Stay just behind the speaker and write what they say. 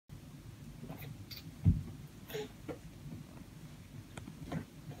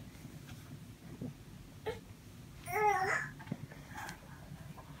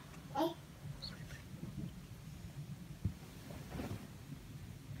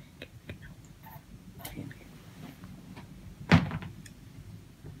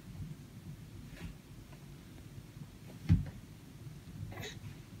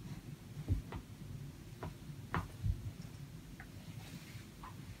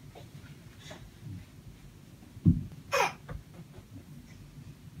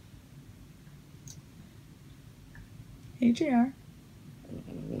Hey, JR.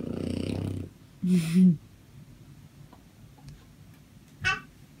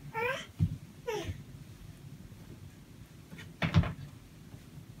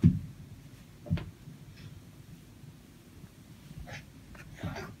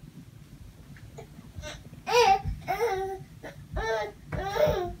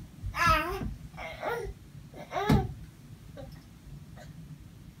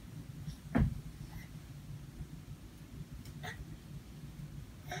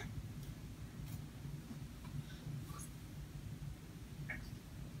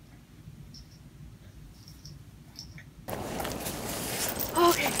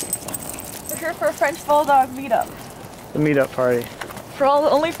 Okay, we're here for a French Bulldog meetup. The meetup party. For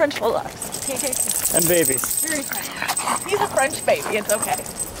only French Bulldogs. And babies. Very French. He's a French baby, it's okay.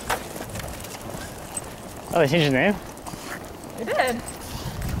 Oh, they changed the name? They did.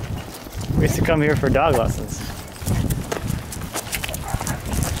 We used to come here for dog lessons.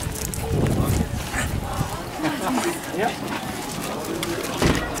 Yep.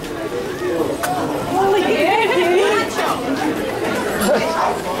 Holy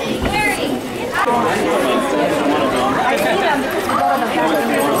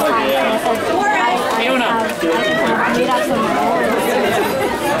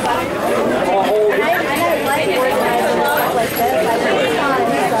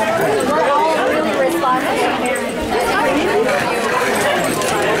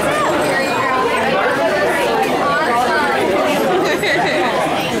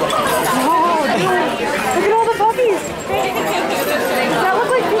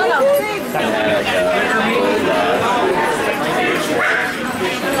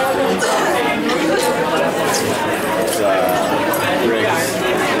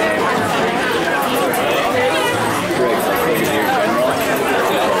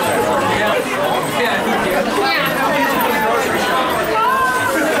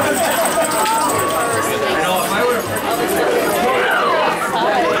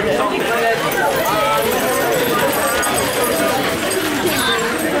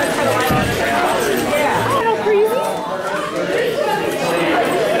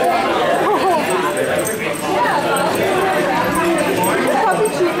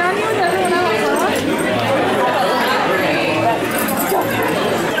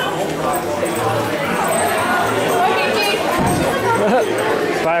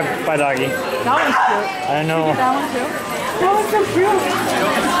Bye, doggy. That one's cute. I know. That one too? That one's so cute.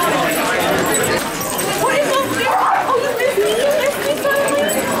 What is so cute? Oh, you miss me? You miss me suddenly?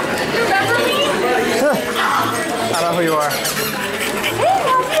 You remember me? I don't know who you are. Hey,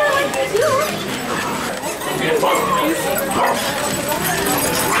 Mommy, I like you too.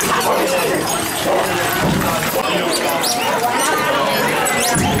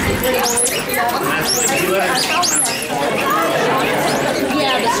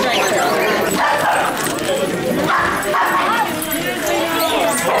 Yeah, the striker.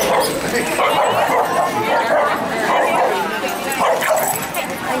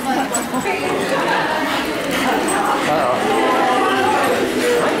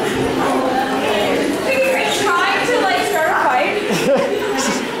 Trying to like start a fight.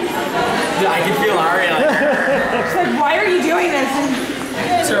 Yeah, I can feel Aria. She's like, why are you doing this?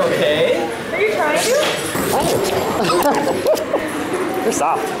 It's okay. Are you trying to? You're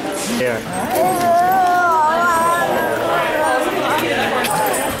soft. Here.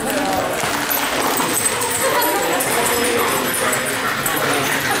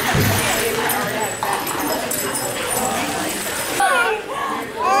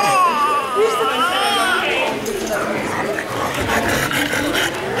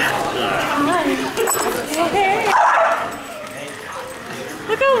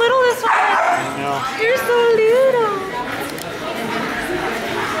 Look how little this one is. No. You're so little.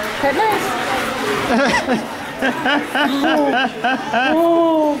 Pet nice.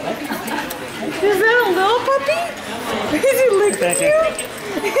 Oh. Is that a little puppy? Is he licking you?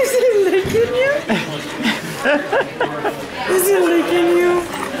 Is he licking you? Is he licking you?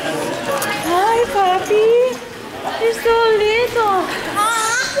 Hi, puppy. You're so little.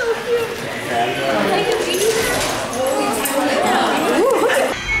 Ah, so cute.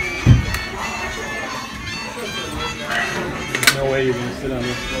 No way you're gonna sit on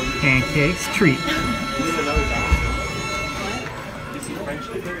this. Pancakes treat.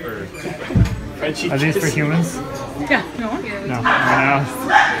 Are these for humans? Yeah, you want? No.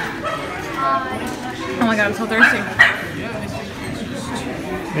 Oh my god, I'm so thirsty.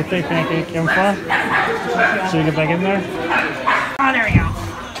 You think pancake came fun? Should we get back in there? Oh, there we go.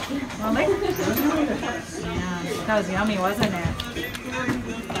 Yeah, that was yummy, wasn't it?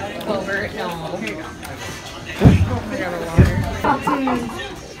 Over, no. Here you go. Look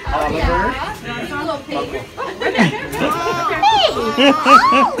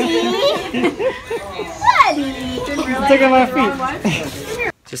at my feet.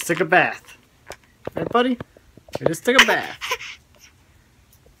 Just took a bath. Hey, buddy? I just took a bath.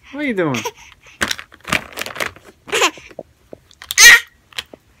 What are you doing?